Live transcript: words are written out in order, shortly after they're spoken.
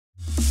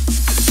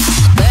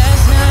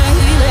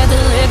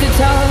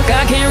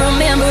I can't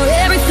remember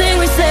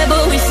everything we said,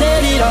 but we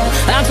said it all.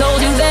 I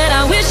told you that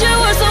I wish you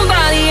were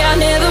somebody I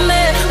never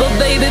met, but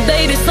baby,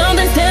 baby,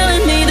 something's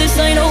telling me this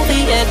ain't over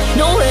yet.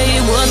 No way,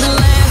 it wasn't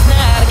last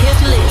night. I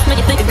kissed your lips, make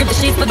you think I grip the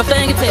sheets with my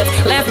fingertips.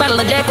 Last bottle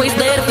of Jack, we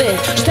stayed a bit.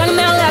 She's talking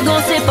about life,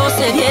 gonna sip for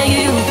sip. Yeah,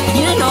 you